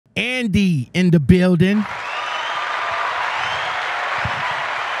Andy in the building.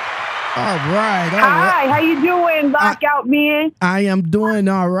 All right. Hi, how you doing, Lockoutmen? I am doing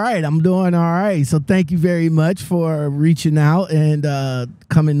all right. So thank you very much for reaching out and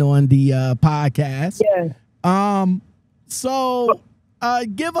coming on the podcast. Yeah. So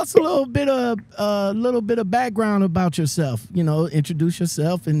give us a little bit of background about yourself. You know, introduce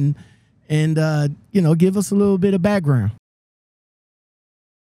yourself and give us a little bit of background.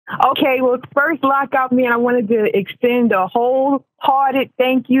 Okay, well, first, Lockoutmen, I wanted to extend a wholehearted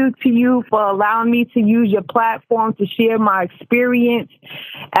thank you to you for allowing me to use your platform to share my experience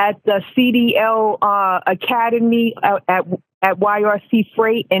at the CDL Academy at YRC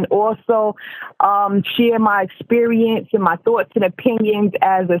Freight, and also share my experience and my thoughts and opinions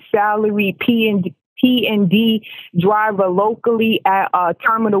as a salaried P&D driver locally at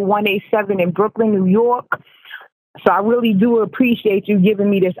Terminal 187 in Brooklyn, New York. So I really do appreciate you giving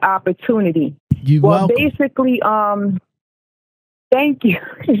me this opportunity. You're welcome. Basically, thank you.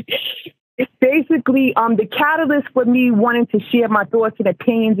 Basically, the catalyst for me wanting to share my thoughts and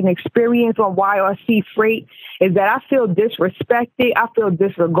opinions and experience on YRC Freight is that I feel disrespected, I feel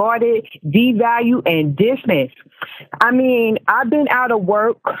disregarded, devalued, and dismissed. I mean, I've been out of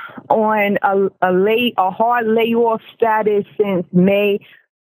work on a hard layoff status since May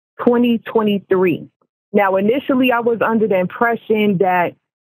 2023. Now, initially, I was under the impression that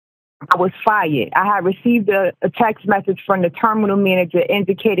I was fired. I had received a text message from the terminal manager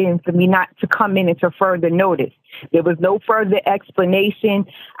indicating for me not to come in until further notice. There was no further explanation.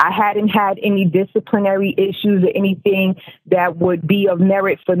 I hadn't had any disciplinary issues or anything that would be of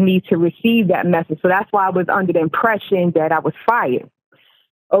merit for me to receive that message. So that's why I was under the impression that I was fired.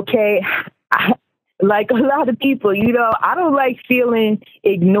 Okay. Like a lot of people, I don't like feeling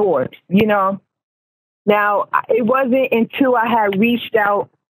ignored, Now, it wasn't until I had reached out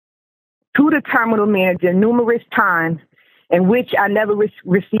to the terminal manager numerous times in which I never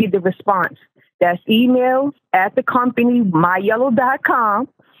received a response. That's emails at the company, myyellow.com.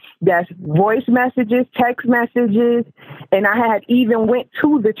 That's voice messages, text messages. And I had even went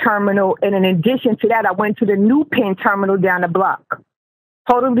to the terminal. And in addition to that, I went to the New Penn terminal down the block.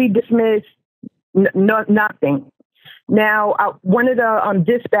 Totally dismissed, nothing. Now, one of the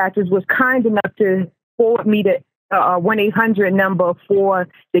dispatchers was kind enough to forward me the 1-800 number for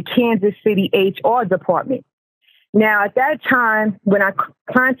the Kansas City HR department. Now, at that time, when I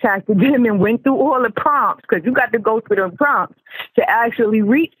contacted them and went through all the prompts, because you got to go through the prompts to actually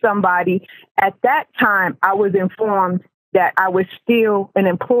reach somebody, at that time, I was informed that I was still an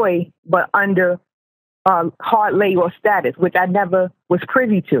employee, but under hard layoff status, which I never was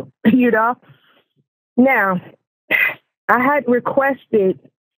privy to, Now, I had requested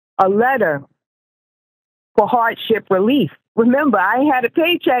a letter for hardship relief. Remember, I ain't had a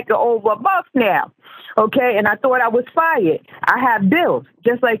paycheck in over a month now, okay? And I thought I was fired. I have bills,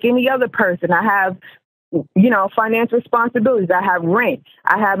 just like any other person. I have, financial responsibilities. I have rent.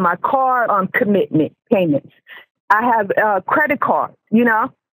 I have my car commitment payments. I have credit cards, I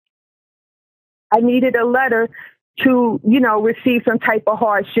needed a letter to, receive some type of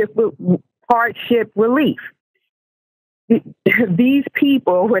hardship relief. These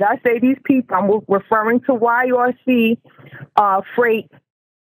people, when I say these people, I'm referring to YRC Freight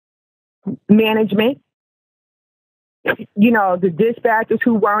Management, the dispatchers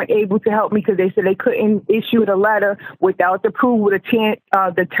who weren't able to help me because they said they couldn't issue the letter without the approval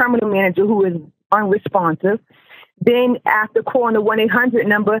of the terminal manager, who is unresponsive. Then after calling the 1-800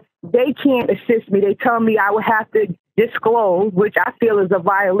 number, they can't assist me. They tell me I would have to disclose, which I feel is a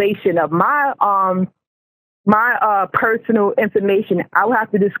violation of my personal information. I will have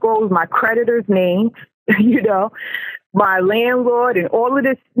to disclose my creditor's name, my landlord, and all of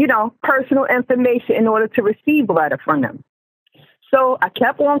this, personal information in order to receive a letter from them. So I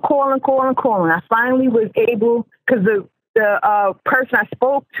kept on calling. I finally was able, because the person I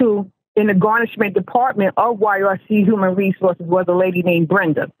spoke to in the garnishment department of YRC Human Resources was a lady named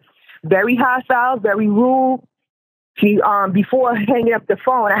Brenda. Very hostile, very rude. She, before hanging up the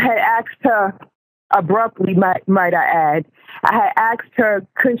phone, I had asked her, abruptly, might I add, I had asked her,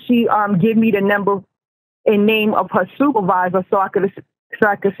 could she give me the number and name of her supervisor so I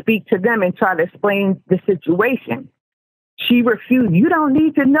could speak to them and try to explain the situation. She refused. You don't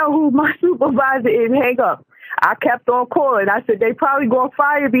need to know who my supervisor is. Hang up. I kept on calling. I said, they probably going to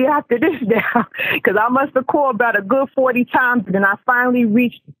fire me after this now, because I must have called about a good 40 times. And then I finally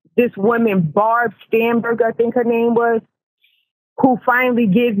reached this woman, Barb Stanberg, I think her name was, who finally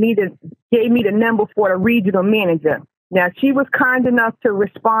gave me the number for the regional manager. Now, she was kind enough to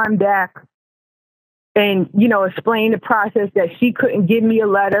respond back and, explain the process that she couldn't give me a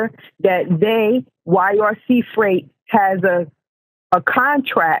letter, that YRC Freight, has a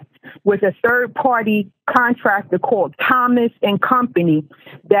contract with a third-party contractor called Thomas and Company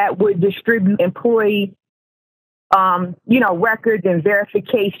that would distribute employee, records and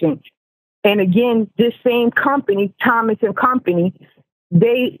verifications. And again, this same company, Thomas and Company,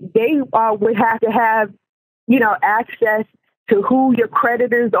 they would have to have, access to who your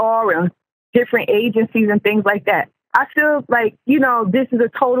creditors are and different agencies and things like that. I feel like, this is a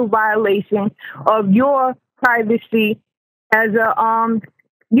total violation of your privacy as a,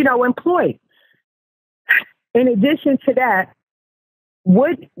 employee. In addition to that,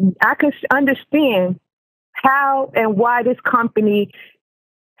 what I could understand how and why this company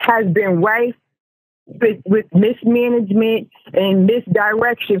has been rife with mismanagement and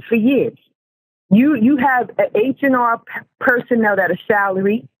misdirection for years. You have H&R personnel that are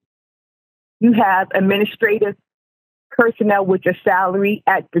salaried. You have administrative personnel which are salaried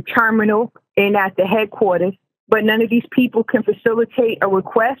at the terminal and at the headquarters, but none of these people can facilitate a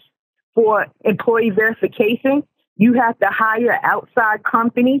request for employee verification. You have to hire an outside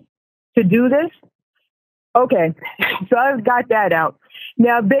company to do this. Okay, so I've got that out.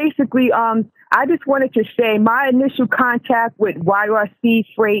 Now, basically, I just wanted to say my initial contact with YRC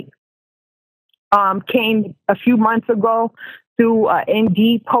Freight came a few months ago through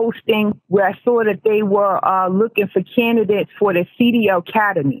Indeed posting where I saw that they were looking for candidates for the CDL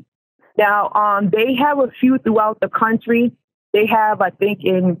Academy. Now, they have a few throughout the country. They have, I think,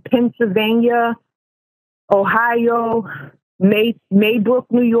 in Pennsylvania, Ohio,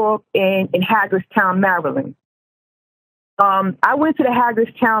 Maybrook, New York, and in Hagerstown, Maryland. I went to the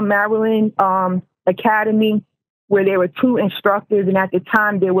Hagerstown, Maryland Academy where there were 2 instructors, and at the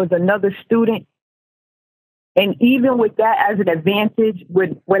time there was another student. And even with that as an advantage,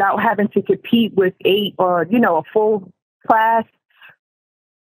 without having to compete with 8 or, a full class,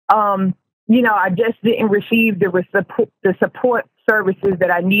 I just didn't receive the support services that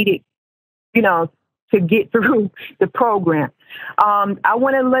I needed, to get through the program. I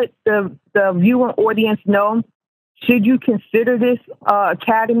want to let the viewing audience know, should you consider this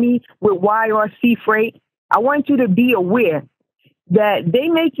academy with YRC Freight, I want you to be aware that they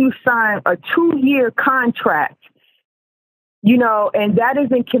make you sign a 2-year contract, and that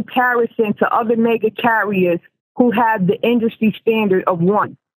is in comparison to other mega carriers who have the industry standard of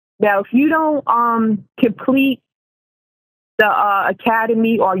 1. Now, if you don't complete the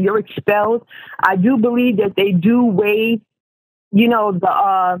academy or you're expelled, I do believe that they do waive,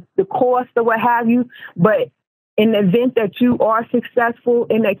 the cost or what have you. But in the event that you are successful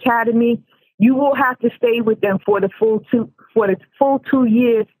in the academy, you will have to stay with them for the full 2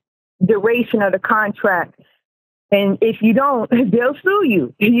 years duration of the contract. And if you don't, they'll sue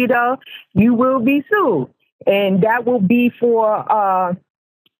you. You will be sued, and that will be for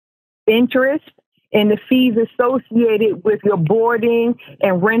interest and the fees associated with your boarding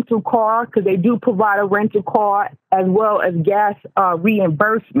and rental car, because they do provide a rental car as well as gas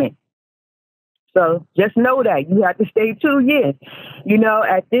reimbursement. So just know that you have to stay 2 years.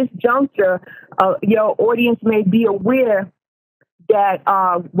 At this juncture, your audience may be aware that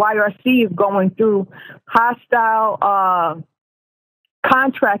YRC is going through hostile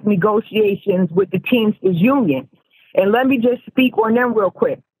contract negotiations with the Teamsters Union. And let me just speak on them real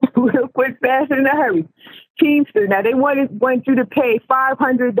quick, fast and in a hurry. Teamsters, now they want you to pay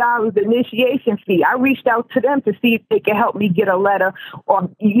 $500 initiation fee. I reached out to them to see if they can help me get a letter or,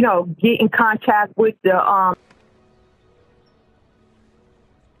 get in contact with the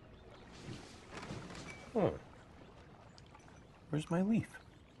Where's my leaf?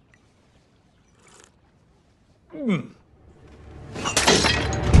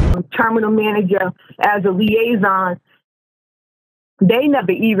 Terminal manager as a liaison. They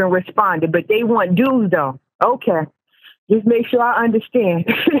never even responded, but they want dues though. Okay. Just make sure I understand.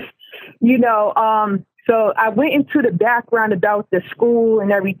 So I went into the background about the school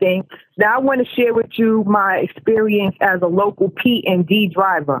and everything. Now I want to share with you my experience as a local P&D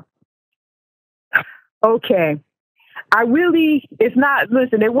driver. Okay.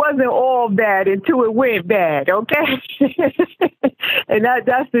 It wasn't all bad until it went bad, okay? And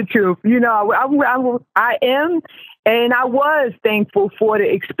that's the truth. I am, and I was thankful for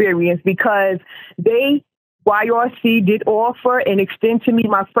the experience because YRC did offer and extend to me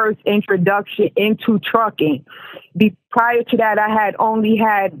my first introduction into trucking. Prior to that, I had only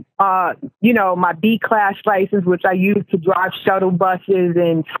had, my B-class license, which I used to drive shuttle buses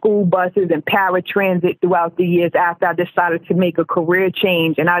and school buses and paratransit throughout the years after I decided to make a career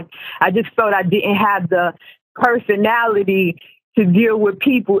change. And I just felt I didn't have the personality to deal with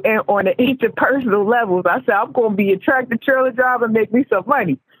people and on an interpersonal levels. I said, I'm going to be a tractor trailer driver and make me some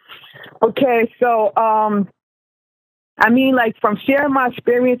money. Okay, so, I mean, like, from sharing my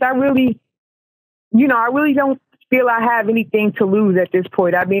experience, I really don't feel I have anything to lose at this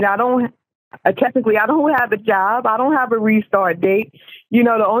point. I mean, technically, I don't have a job. I don't have a restart date.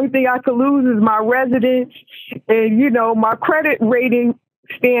 The only thing I could lose is my residence and, my credit rating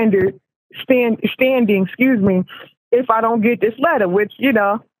standing, if I don't get this letter, which,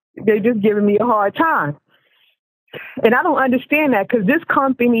 they're just giving me a hard time. And I don't understand that because this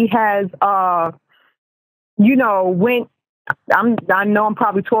company has, I know I'm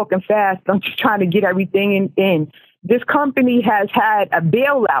probably talking fast. I'm just trying to get everything in. This company has had a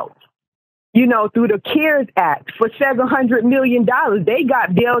bailout, through the CARES Act for $700 million. They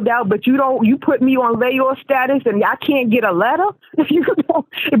got bailed out, but you put me on layoff status and I can't get a letter. You don't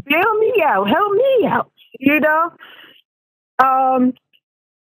bail me out, help me out,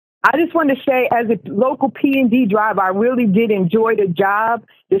 I just want to say, as a local P&D driver, I really did enjoy the job,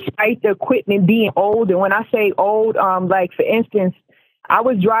 despite the equipment being old. And when I say old, like, for instance, I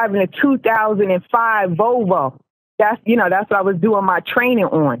was driving a 2005 Volvo. That's what I was doing my training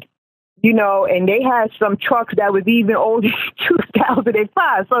on, and they had some trucks that was even older than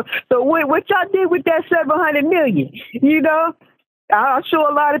 2005. So what y'all did with that $700 million? I'm sure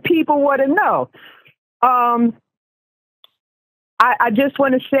a lot of people want to know. I just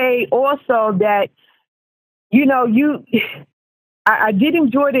want to say also that, I did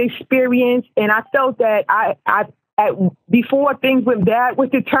enjoy the experience, and I felt that before things went bad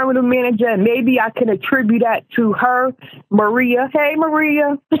with the terminal manager, and maybe I can attribute that to her, Maria. Hey,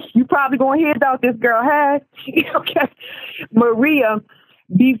 Maria, you probably going to hear about this girl. Hey, okay, Maria.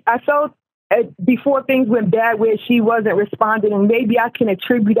 I felt before things went bad where she wasn't responding, and maybe I can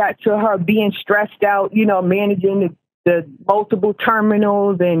attribute that to her being stressed out, managing the multiple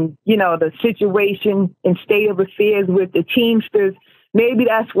terminals and, the situation and state of affairs with the Teamsters. Maybe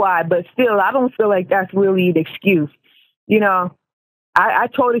that's why, but still, I don't feel like that's really an excuse. I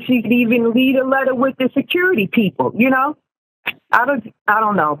told her she could even lead a letter with the security people, I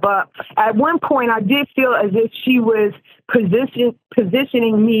don't know. But at one point I did feel as if she was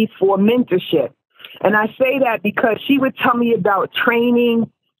positioning me for mentorship. And I say that because she would tell me about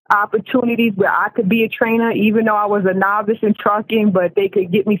training opportunities where I could be a trainer, even though I was a novice in trucking, but they could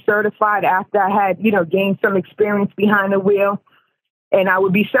get me certified after I had, gained some experience behind the wheel, and I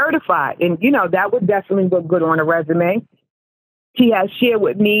would be certified. And, that would definitely look good on a resume. She has shared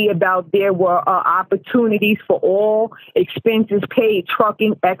with me about there were opportunities for all expenses paid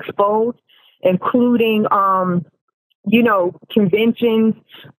trucking expos, including, conventions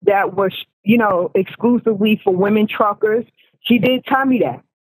that were, exclusively for women truckers. She did tell me that.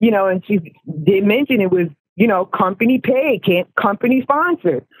 And she did mention it was, company paid, company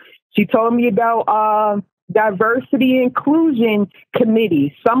sponsored. She told me about diversity and inclusion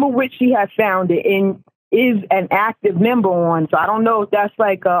committees, some of which she has founded and is an active member on. So I don't know if that's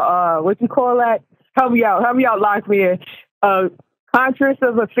like what you call that? Help me out, lock me in. Conscious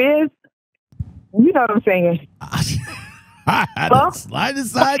of affairs. You know what I'm saying? I had the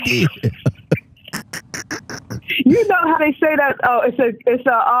slightest idea. You know how they say that? Oh, it's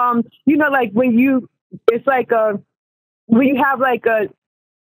a like when you have like a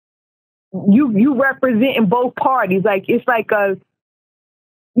you representing both parties. Like it's like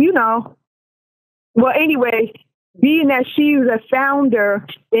well, anyway, being that she was a founder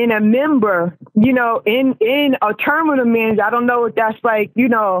and a member, in a terminal manager, I don't know if that's like,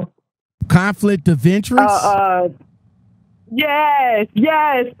 conflict of interest. Yes.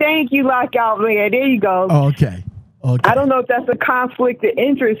 Thank you, Lockoutmen. There you go. Oh, okay. I don't know if that's a conflict of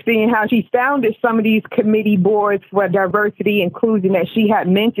interest, seeing how she founded some of these committee boards for diversity inclusion that she had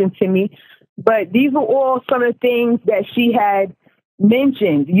mentioned to me. But these were all some of the things that she had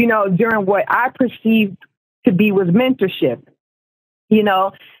mentioned, during what I perceived to be was mentorship.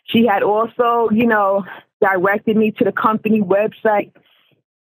 She had also, directed me to the company website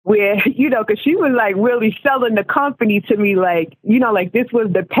where, because she was like really selling the company to me, like, like this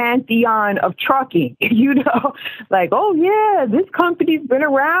was the pantheon of trucking, like, oh yeah, this company's been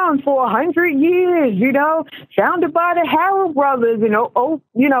around for 100 years, founded by the Harrell brothers in,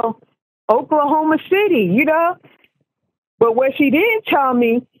 Oklahoma City, But what she didn't tell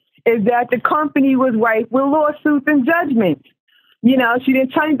me is that the company was rife with lawsuits and judgments. She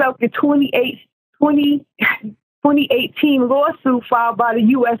didn't tell me about the 2018 lawsuit filed by the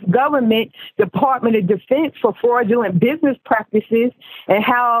U.S. government, Department of Defense, for fraudulent business practices, and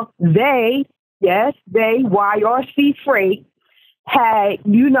how they, YRC Freight, had,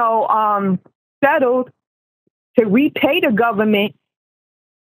 settled to repay the government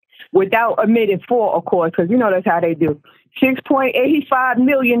without omitting fault, of course, because you know that's how they do. $6.85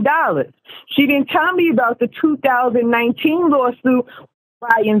 million. She didn't tell me about the 2019 lawsuit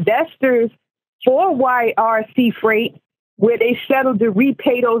by investors for YRC Freight, where they settled to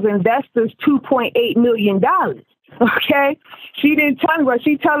repay those investors $2.8 million. Okay? She didn't tell me, but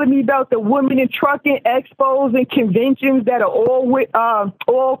she's telling me about the Women in Trucking expos and conventions that are all with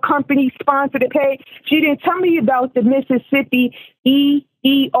all companies sponsored and paid. She didn't tell me about the Mississippi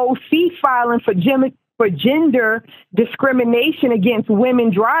EEOC filing for gender discrimination against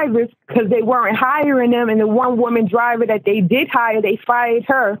women drivers because they weren't hiring them. And the one woman driver that they did hire, they fired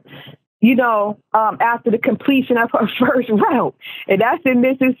her, you know, after the completion of her first route. And that's in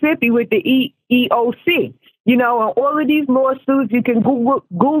Mississippi with the EEOC. You know, and all of these lawsuits, you can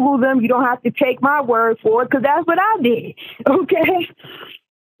Google them. You don't have to take my word for it because that's what I did. Okay.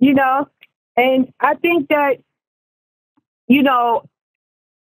 You know, and I think that, you know,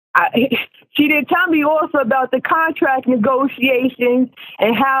 she didn't tell me also about the contract negotiations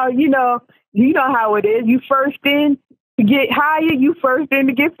and how, you know how it is. You first in to get hired, you first in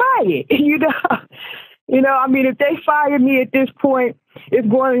to get fired. I mean, if they fire me at this point, it's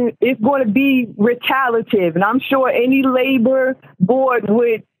going to be retaliative, and I'm sure any labor board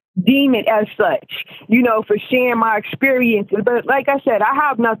would deem it as such, you know, for sharing my experiences. But like I said, I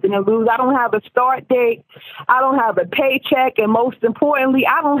have nothing to lose. I don't have a start date. I don't have a paycheck. And most importantly,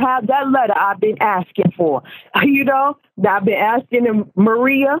 I don't have that letter I've been asking for. You know, I've been asking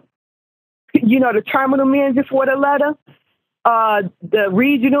Maria, you know, the terminal manager for the letter, the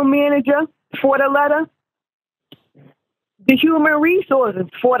regional manager for the letter, the human resources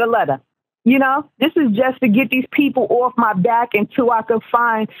for the letter. You know, this is just to get these people off my back until I can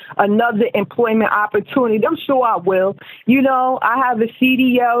find another employment opportunity. I'm sure I will. You know, I have a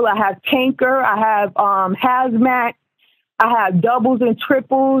CDL, I have tanker, I have hazmat, I have doubles and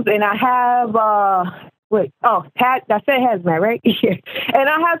triples, and I have, I said hazmat, right? Yeah. And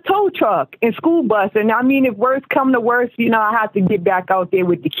I have tow truck and school bus. And I mean, if worse come to worse, you know, I have to get back out there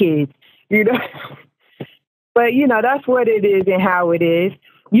with the kids, you know. But, you know, that's what it is and how it is.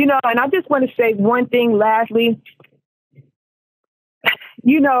 You know, and I just want to say one thing lastly.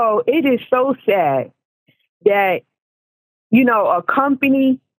 You know, it is so sad that, you know, a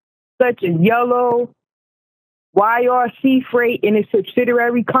company such as Yellow, YRC Freight and its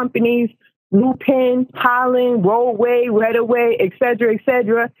subsidiary companies, Lupin, Holland, Roadway, Redaway, et cetera,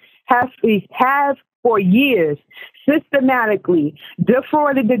 have for years systematically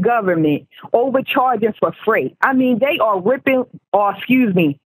defrauded the government, overcharging for freight. I mean, they are were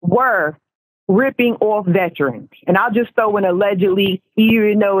ripping off veterans. And I'll just throw in allegedly,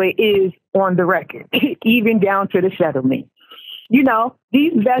 even though it is on the record, even down to the settlement. You know,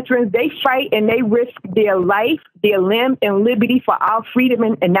 these veterans, they fight and they risk their life, their limb, and liberty for our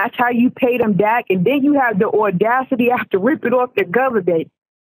freedom. And that's how you pay them back. And then you have the audacity after ripping off the government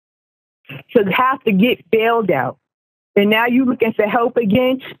to have to get bailed out. And now you looking for help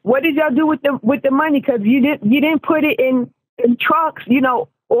again. What did y'all do with the money? Because you didn't put it in trucks. You know,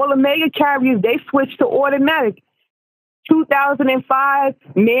 all the mega carriers, they switched to automatic. 2005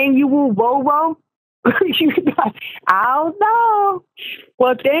 manual Volvo. I don't know.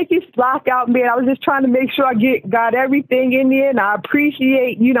 Well, thank you, Lockoutmen. I was just trying to make sure I got everything in there, and I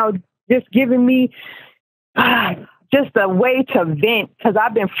appreciate, you know, just giving me just a way to vent because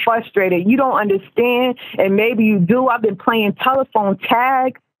I've been frustrated. You don't understand, and maybe you do. I've been playing telephone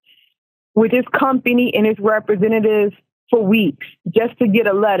tag with this company and its representatives for weeks just to get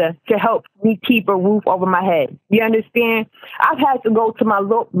a letter to help me keep a roof over my head. You understand? I've had to go to my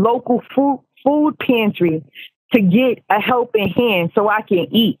local food pantry to get a helping hand so I can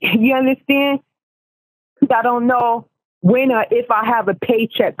eat. You understand? Because I don't know when or if I have a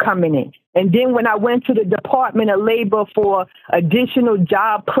paycheck coming in. And then when I went to the Department of Labor for additional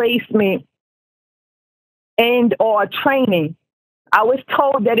job placement and or training, I was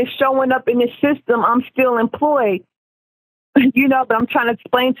told that it's showing up in the system. I'm still employed, you know, but I'm trying to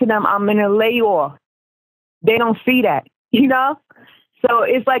explain to them I'm in a layoff. They don't see that, you know? So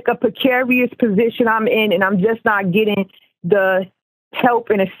it's like a precarious position I'm in, and I'm just not getting the help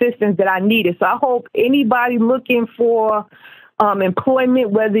and assistance that I needed. So I hope anybody looking for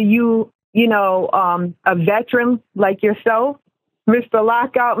employment, whether you know, a veteran like yourself, Mr.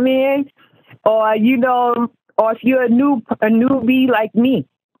 Lockoutmen, or, you know, or if you're a newbie like me,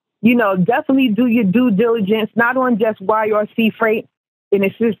 you know, definitely do your due diligence, not on just YRC Freight and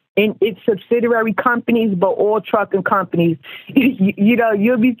its subsidiary companies, but all trucking companies. You know,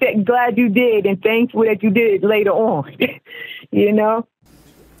 you'll be glad you did and thankful that you did later on, you know?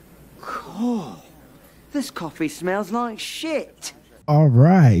 Cool. This coffee smells like shit. All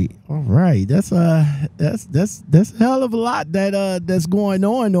right. That's a hell of a lot that's going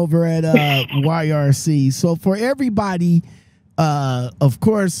on over at YRC. So for everybody, of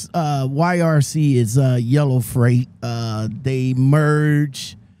course, YRC is Yellow Freight. They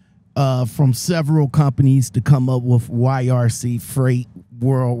merge from several companies to come up with YRC Freight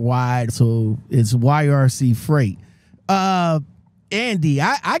worldwide. So it's YRC Freight. Andy,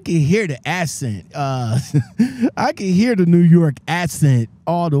 I can hear the accent. I can hear the New York accent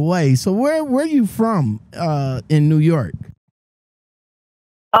all the way. So where you from in New York?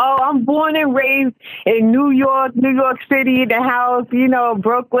 Oh, I'm born and raised in New York City, the house, you know,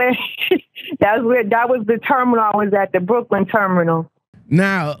 Brooklyn. That was the terminal I was at, the Brooklyn terminal.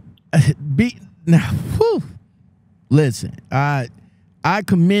 Now, whew, listen, I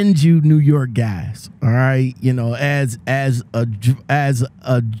commend you, New York guys. All right, you know, as a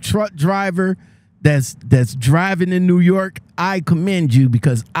truck driver that's driving in New York, I commend you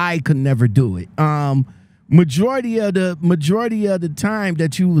because I could never do it. Majority of the time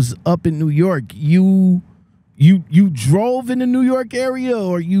that you was up in New York, you drove in the New York area,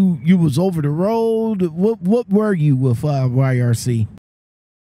 or you was over the road. What were you with YRC?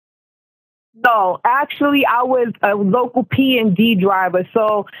 No, actually, I was a local P&D driver.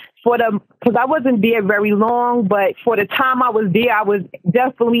 So because I wasn't there very long, but for the time I was there, I was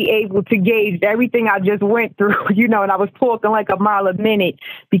definitely able to gauge everything I just went through, you know, and I was talking like a mile a minute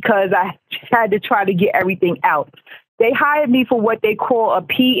because I had to try to get everything out. They hired me for what they call a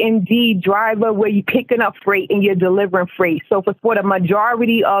P&D driver, where you're picking up freight and you're delivering freight. So for the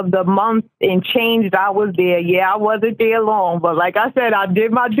majority of the month and change that I was there, yeah, I wasn't there long. But like I said, I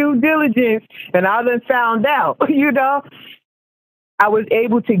did my due diligence and I done found out, you know. I was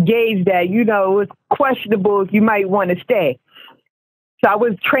able to gauge that, you know, it was questionable if you might want to stay. So I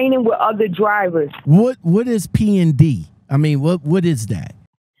was training with other drivers. What is P&D? I mean, what is that?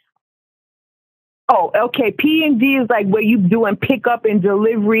 Oh, okay. P&D is like where you doing pickup and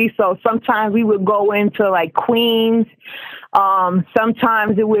delivery. So sometimes we would go into like Queens.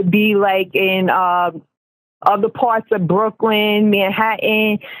 Sometimes it would be like in other parts of Brooklyn,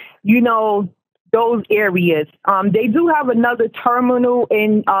 Manhattan, you know, those areas. They do have another terminal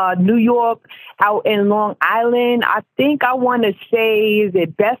in New York, out in Long Island. I think I want to say, is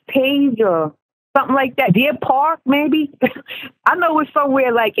it Bethpage or something like that? Deer Park, maybe? I know it's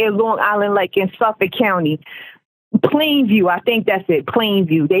somewhere like in Long Island, like in Suffolk County. Plainview, I think that's it,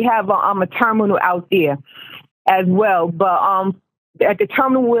 Plainview. They have a terminal out there as well. But at the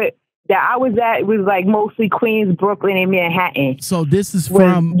terminal that I was at, it was like mostly Queens, Brooklyn, and Manhattan. So this is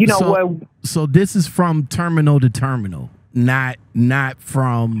from, you know, so this is from terminal to terminal, not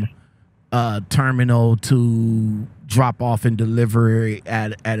from terminal to drop off and delivery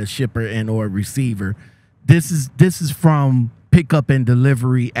at a shipper and or receiver. This is from pickup and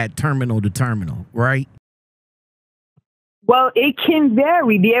delivery at terminal to terminal, right? Well, it can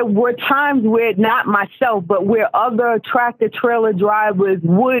vary. There were times where, not myself, but where other tractor trailer drivers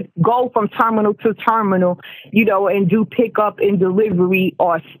would go from terminal to terminal, you know, and do pickup and delivery,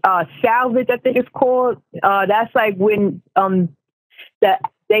 or salvage, I think it's called. That's like when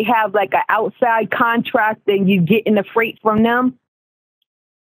they have like an outside contract and you getting the freight from them.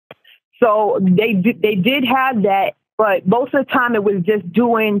 So they did have that, but most of the time it was just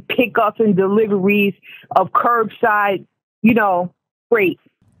doing pickups and deliveries of curbside, you know, freight.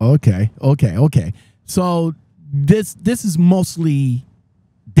 Okay. So this is mostly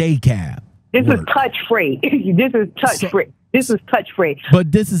day cab. This work. Is touch freight. This is touch freight. This is touch freight.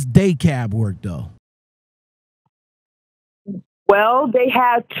 But this is day cab work, though. Well, they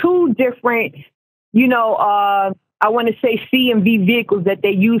have two different, you know, I want to say C and V vehicles that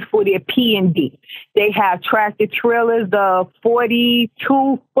they use for their P&D. They have tractor trailers, the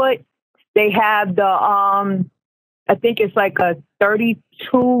 42-foot. They have the I think it's like a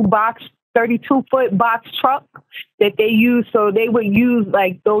 32-foot box truck that they use. So they would use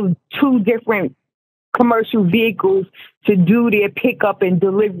like those two different commercial vehicles to do their pickup and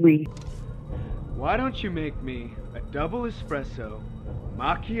delivery. Why don't you make me a double espresso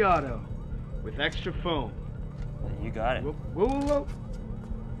macchiato with extra foam? You got it. Whoa.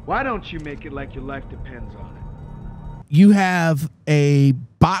 Why don't you make it like your life depends on it? You have a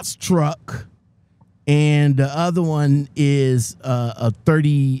box truck, and the other one is a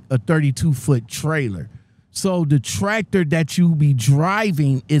 32-foot trailer. So the tractor that you be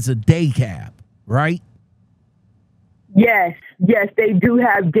driving is a day cab, right? Yes, they do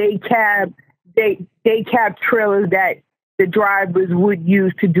have day cab trailers that the drivers would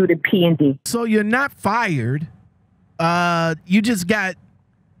use to do the P&D. So you're not fired. You just got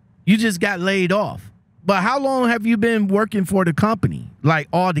laid off. But how long have you been working for the company, like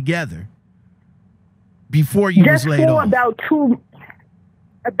all together, before you was laid off?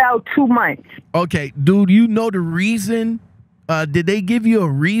 About 2 months. Okay, dude, you know the reason? Did they give you a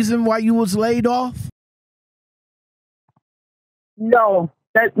reason why you was laid off? No.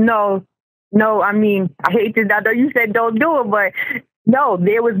 I mean, I hate to. I know you said don't do it, but no,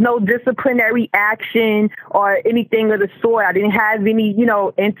 there was no disciplinary action or anything of the sort. I didn't have any,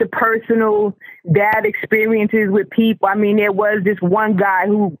 interpersonal bad experiences with people. I mean, there was this one guy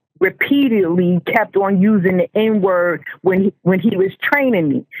who repeatedly kept on using the N-word when he was training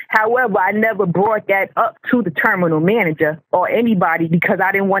me. However, I never brought that up to the terminal manager or anybody because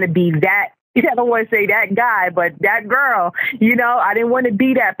I didn't want to be that. I don't want to say that guy, but that girl, I didn't want to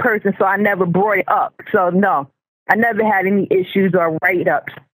be that person, so I never brought it up. So no, I never had any issues or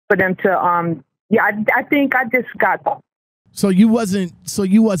write-ups for them to, I think I just got. So you wasn't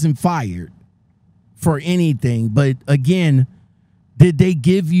fired for anything, but again, did they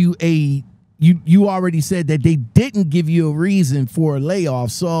give you you already said that they didn't give you a reason for a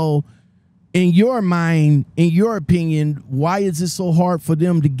layoff. So in your mind, in your opinion, why is it so hard for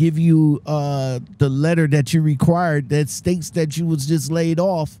them to give you the letter that you required that states that you was just laid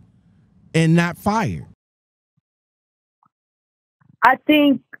off and not fired? I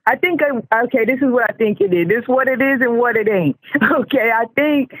think, okay, this is what I think it is. This is what it is and what it ain't. Okay, I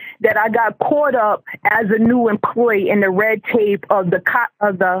think that I got caught up as a new employee in the red tape of the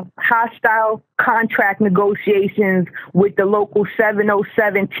hostile contract negotiations with the local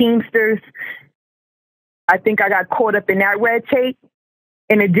 707 Teamsters. I think I got caught up in that red tape.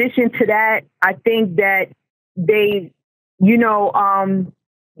 In addition to that, I think that they,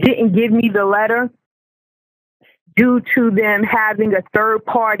 didn't give me the letter due to them having a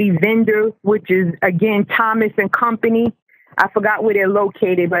third-party vendor, which is, again, Thomas and Company. I forgot where they're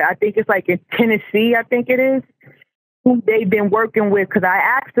located, but I think it's like in Tennessee, I think it is, who they've been working with, because I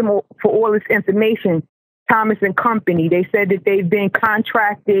asked them for all this information, Thomas and Company. They said that they've been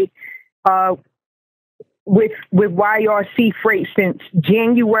contracted with YRC Freight since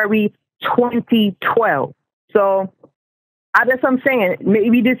January 2012. So that's what I'm saying.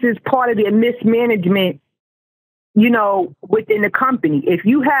 Maybe this is part of their mismanagement, within the company. If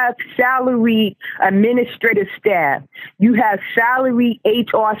you have salary administrative staff, you have salary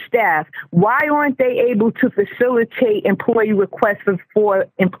HR staff, why aren't they able to facilitate employee requests for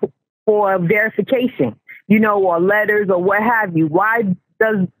verification, or letters or what have you? Why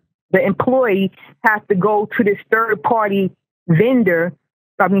does the employee have to go to this third party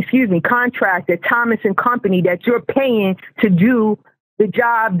contractor, Thomas and Company, that you're paying to do the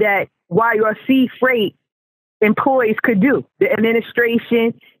job that YRC Freight employees could do? The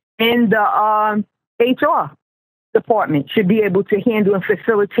administration and the HR department should be able to handle and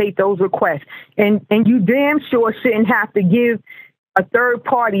facilitate those requests. And you damn sure shouldn't have to give a third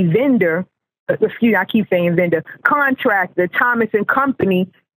party vendor, contractor, Thomas and Company,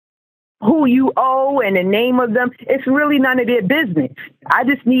 who you owe and the name of them. It's really none of their business.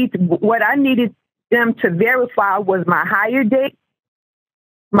 What I needed them to verify was my hire date,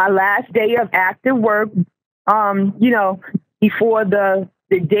 my last day of active work, before the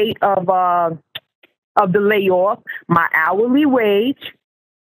date of the layoff, my hourly wage,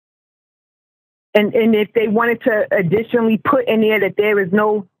 and if they wanted to additionally put in there that there is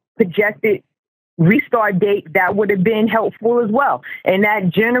no projected restart date, that would have been helpful as well. And that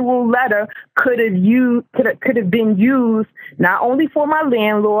general letter could have been used not only for my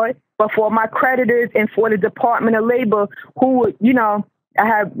landlord, but for my creditors and for the Department of Labor, who, I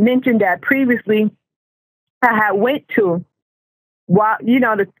have mentioned that previously. I had went to,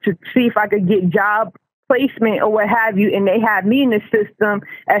 to see if I could get job placement or what have you, and they had me in the system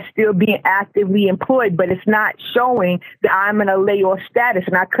as still being actively employed, but it's not showing that I'm in a layoff status,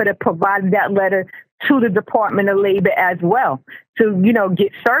 and I could have provided that letter to the Department of Labor as well to,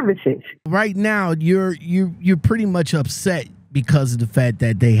 get services. Right now, you're pretty much upset because of the fact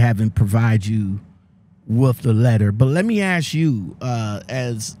that they haven't provided you with the letter. But let me ask you,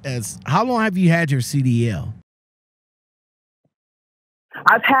 as how long have you had your CDL?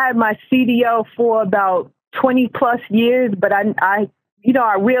 I've had my CDL for about 20 plus years, but I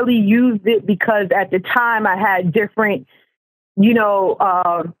really used it because at the time I had different,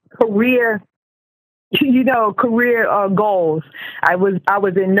 career goals. I was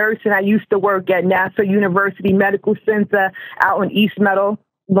in nursing. I used to work at Nassau University Medical Center out in East Meadow,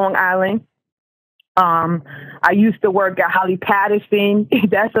 Long Island. I used to work at Holly Patterson.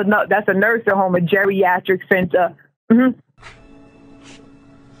 That's a nursing home, a geriatric center. Mm-hmm.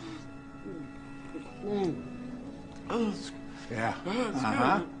 Yeah.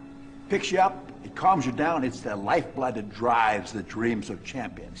 Uh-huh. Picks you up, calms you down. It's the lifeblood that drives the dreams of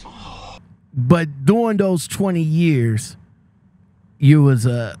champions. But during those 20 years, you was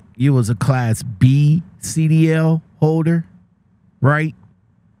a Class B CDL holder, right?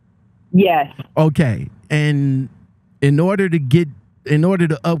 Yes. Okay. And in order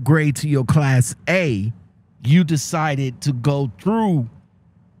to upgrade to your Class A, you decided to go through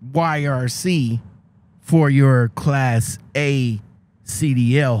YRC for your Class A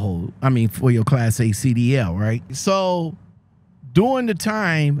CDL hold. I mean, for your Class A CDL, right? So during the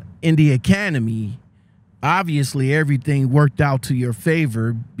time in the academy, obviously everything worked out to your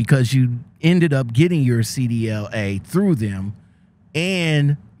favor because you ended up getting your CDL-A through them,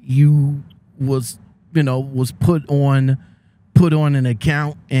 and you was put on an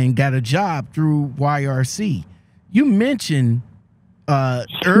account and got a job through YRC. You mentioned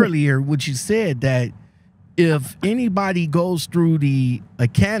earlier what you said, that if anybody goes through the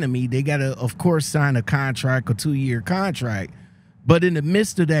academy, they got to, of course, sign a contract, a 2-year contract. But in the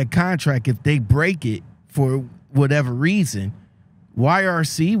midst of that contract, if they break it for whatever reason,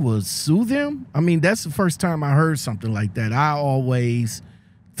 YRC will sue them? I mean, that's the first time I heard something like that. I always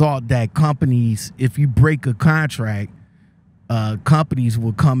thought that companies, if you break a contract, companies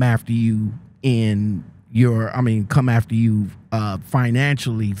will come after you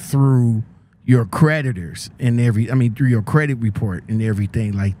financially through your creditors and through your credit report and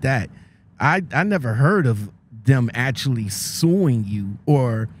everything like that. I never heard of them actually suing you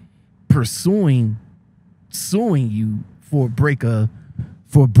or suing you for breach of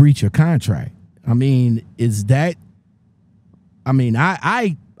contract. I mean, is that? I mean,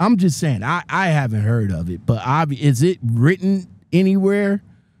 I'm just saying I haven't heard of it, but is it written anywhere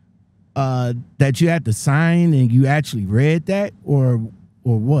that you had to sign and you actually read that, or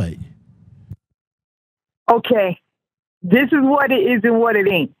what? Okay. This is what it is and what it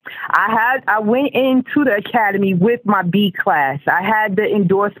ain't. I went into the academy with my B class. I had the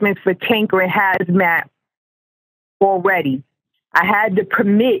endorsements for tanker and hazmat already. I had the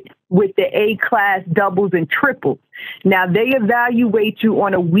permit with the A class doubles and triples. Now they evaluate you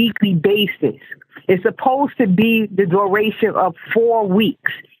on a weekly basis. It's supposed to be the duration of 4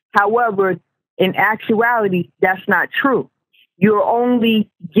 weeks. However, in actuality, that's not true. You're only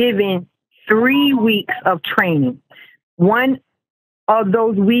given 3 weeks of training. One of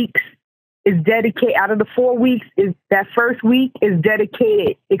those weeks is dedicated, out of the 4 weeks, is that first week is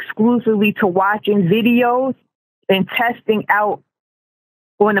dedicated exclusively to watching videos and testing out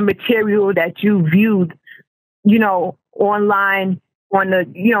on the material that you viewed, online on the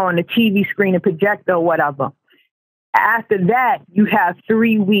TV screen and projector or whatever. After that, you have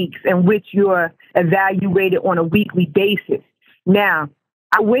 3 weeks in which you're evaluated on a weekly basis. Now,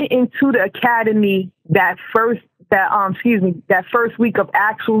 I went into the academy that first week of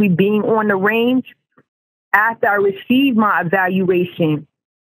actually being on the range. After I received my evaluation,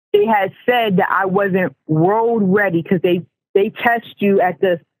 they had said that I wasn't road ready because they test you at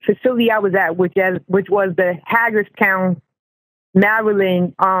the facility I was at, which was the Hagerstown,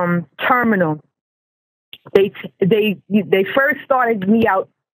 Maryland terminal. They first started me out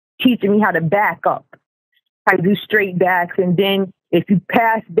teaching me how to back up, how to do straight backs, and then if you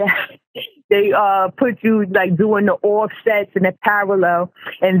pass that, they put you like doing the offsets and the parallel,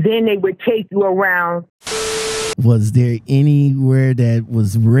 and then they would take you around. Was there anywhere that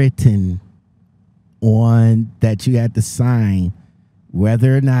was written on that you had to sign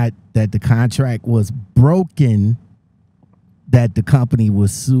whether or not that the contract was broken, that the company would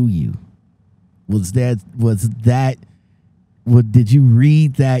sue you? Did you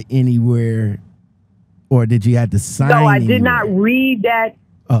read that anywhere, or did you have to sign? No, I anywhere? did not read that.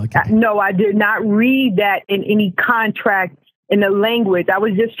 Oh, okay. No, I did not read that in any contract in the language. I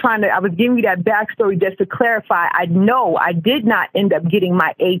was giving you that backstory just to clarify. I did not end up getting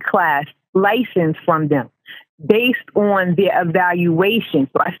my A class license from them based on their evaluation.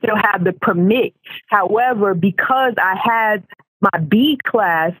 So I still have the permit. However, because I had my B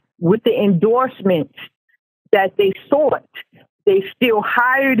class with the endorsements that they sought, they still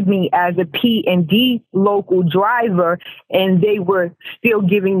hired me as a P&D local driver, and they were still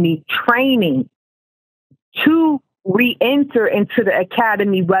giving me training to re-enter into the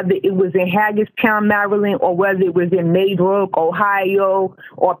academy, whether it was in Hagerstown, Maryland, or whether it was in Maybrook, Ohio,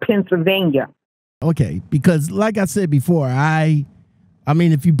 or Pennsylvania. Okay, because like I said before, I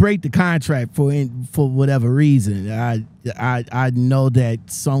mean, if you break the contract for whatever reason, I know that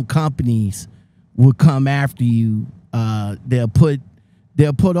some companies will come after you. They'll put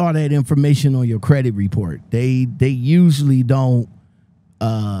all that information on your credit report. They usually don't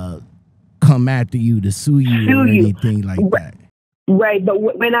come after you to sue you or anything like that. Right, but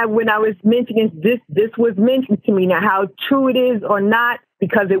when I was mentioning this was mentioned to me. Now, how true it is or not,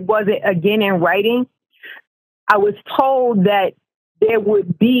 because it wasn't again in writing, I was told that there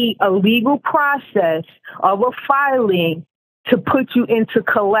would be a legal process of a filing to put you into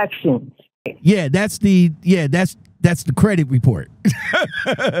collections. Yeah, that's the credit report.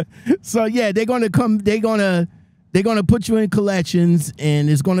 So yeah, they're gonna put you in collections, and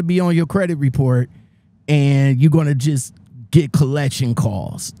it's gonna be on your credit report, and you're gonna just get collection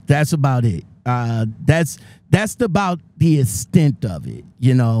calls. That's about it. That's about the extent of it.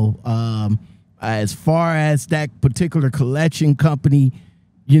 You know, as far as that particular collection company,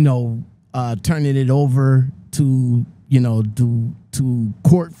 you know, turning it over to, you know, to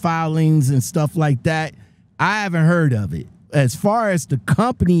court filings and stuff like that, I haven't heard of it. As far as the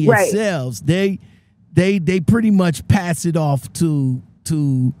company itself, they pretty much pass it off to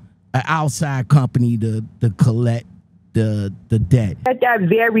an outside company to collect the debt. That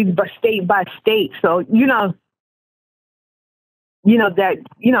varies state by state. So that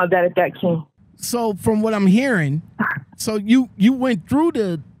can. So from what I'm hearing, so you went through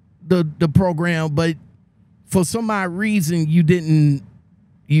the program, but for some odd reason you didn't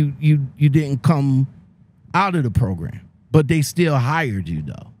come out of the program, but they still hired you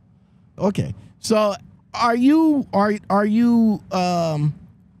though. Okay, so are you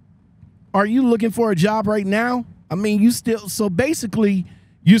looking for a job right now? I mean, basically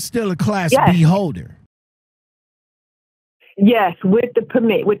you're still a Class B holder. Yes, with the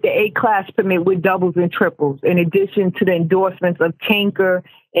permit, with the A-class permit with doubles and triples, in addition to the endorsements of tanker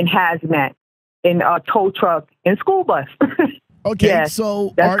and hazmat and tow truck and school bus. Okay, yes,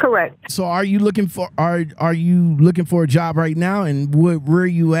 so that's correct. So are you looking for a job right now, and where are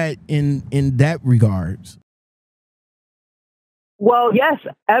you at in that regards? Well, yes,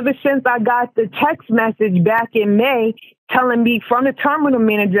 ever since I got the text message back in May telling me from the terminal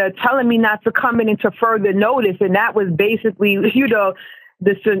manager, telling me not to come in into further notice. And that was basically, the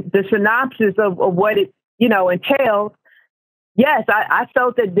synopsis of what it, entailed. Yes, I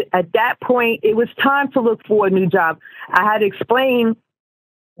felt that at that point, it was time to look for a new job. I had explained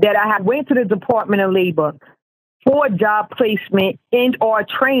that I had went to the Department of Labor for job placement and or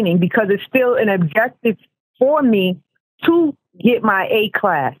training, because it's still an objective for me to get my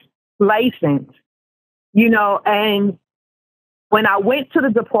A-class license, and when I went to the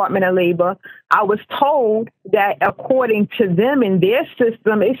Department of Labor, I was told that according to them in their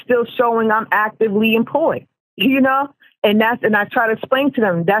system, it's still showing I'm actively employed, and I try to explain to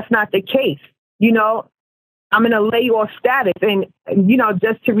them that's not the case. I'm in a layoff status. And,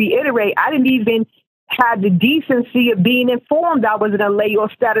 just to reiterate, I didn't even have the decency of being informed I was in a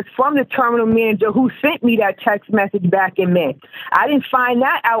layoff status from the terminal manager who sent me that text message back in May. I didn't find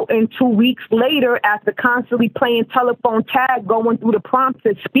that out in 2 weeks later, after constantly playing telephone tag, going through the prompts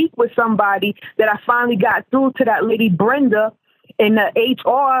to speak with somebody, that I finally got through to that lady Brenda in the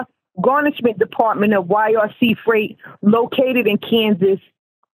HR garnishment department of YRC Freight, located in Kansas.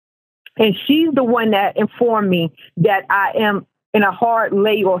 And she's the one that informed me that I am in a hard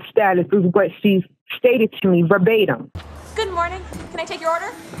layoff status, is what she's stated to me verbatim. Good morning. Can I take your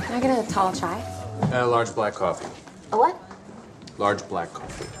order? Can I get a tall chai? A large black coffee. A what? Large black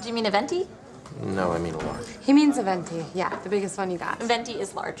coffee. Do you mean a venti? No, I mean a large. He means a venti. Yeah, the biggest one you got. Venti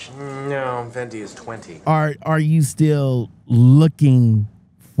is large. No, venti is 20. Are you still looking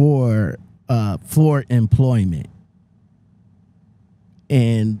for employment?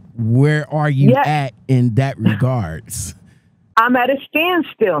 And where are you at in that regards? I'm at a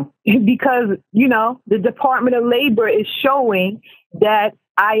standstill because, the Department of Labor is showing that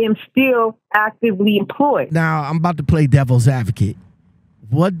I am still actively employed. Now, I'm about to play devil's advocate.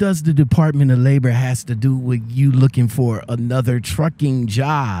 What does the Department of Labor has to do with you looking for another trucking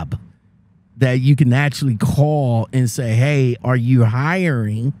job that you can actually call and say, hey, are you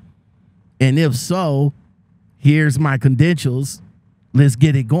hiring? And if so, here's my credentials. Let's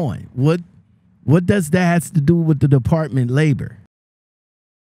get it going. What does that have to do with the Department of Labor?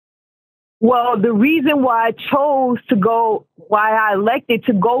 Well, the reason why I elected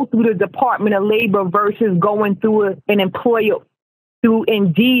to go through the Department of Labor versus going through an employer through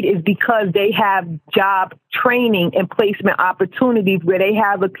Indeed is because they have job training and placement opportunities where they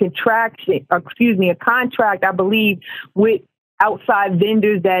have a contract, I believe, with outside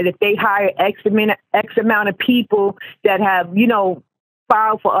vendors, that if they hire X amount of people that have,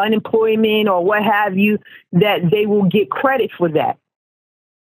 filed for unemployment or what have you, that they will get credit for that.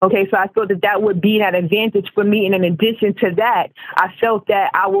 Okay, so I thought that would be an advantage for me. And in addition to that, I felt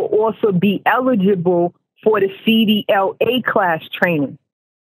that I will also be eligible for the CDL-A class training.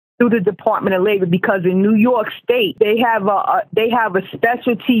 through the Department of Labor, because in New York State they have a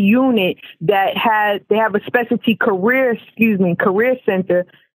specialty unit they have a specialty career center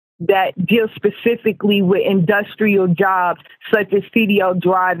that deals specifically with industrial jobs such as CDL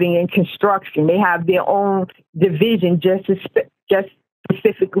driving and construction. They have their own division just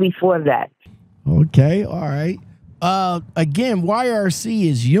specifically for that. Okay, all right. Again, YRC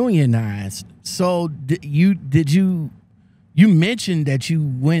is unionized. So you mentioned that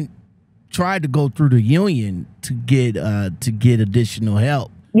you tried to go through the union to get additional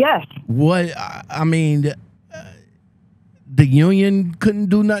help. Yes. What I mean, the union couldn't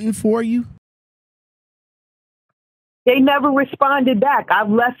do nothing for you? They never responded back. I've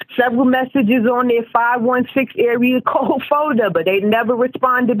left several messages on their 516 area code folder, but they never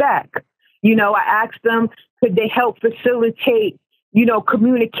responded back. You know, I asked them, could they help facilitate, you know,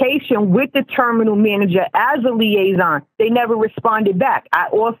 communication with the terminal manager as a liaison? They never responded back. I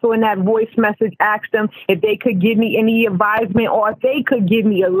also, in that voice message, asked them if they could give me any advisement or if they could give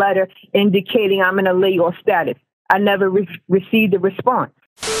me a letter indicating I'm in a layoff status. I never received a response.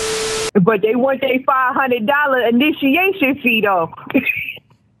 But they want their $500 initiation fee, though.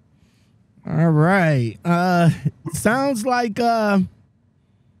 All right. Sounds like I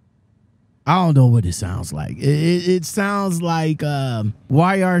don't know what it sounds like. It sounds like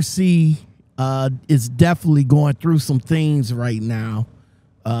YRC is definitely going through some things right now,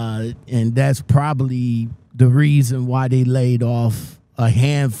 and that's probably the reason why they laid off a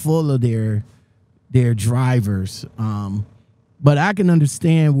handful of their drivers. But I can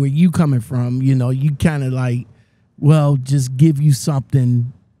understand where you coming from. You know, you kind of like, well, just give you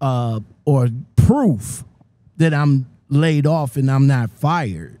something or proof that I'm laid off and I'm not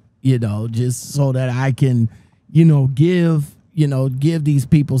fired. You know, just so that I can, give these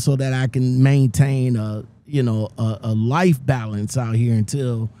people so that I can maintain a life balance out here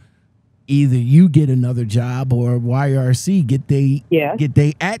until either you get another job or YRC get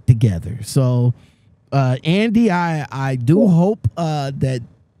they act together. So, Andy, I do hope that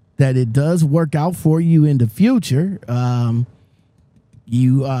it does work out for you in the future.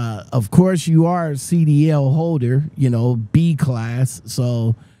 You, of course, you are a CDL holder, B class.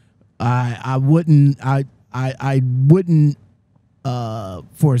 So I wouldn't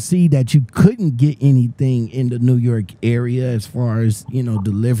foresee that you couldn't get anything in the New York area as far as,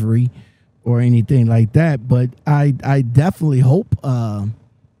 delivery or anything like that. But I definitely hope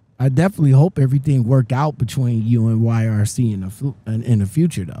everything work out between you and YRC in the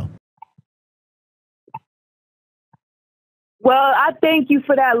future, though. Well, I thank you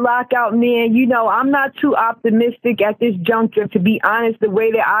for that, Lockout Man. I'm not too optimistic at this juncture, to be honest. The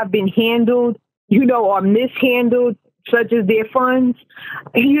way that I've been handled, or mishandled, such as their funds,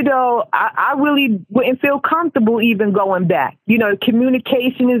 I really wouldn't feel comfortable even going back.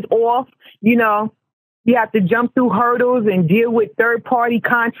 Communication is off. You have to jump through hurdles and deal with third-party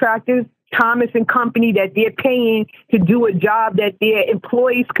contractors, Thomas and Company, that they're paying to do a job that their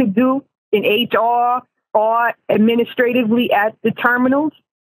employees could do in HR or administratively at the terminals.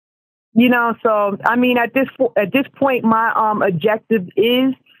 So I mean, at this point, my objective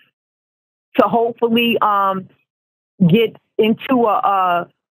is to hopefully get into a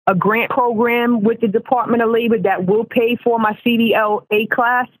grant program with the Department of Labor that will pay for my CDL-A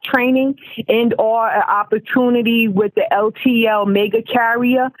class training and or an opportunity with the LTL mega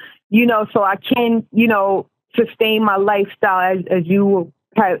carrier, so I can, sustain my lifestyle as you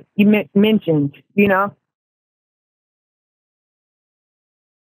mentioned,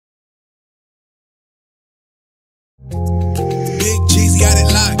 Big G's got it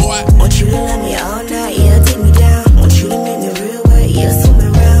locked, boy. Want you to love me all night, yeah, take me down. Want you to make me real wet, yeah, swim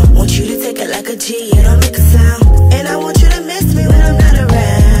around. Want you to take it like a G, yeah, don't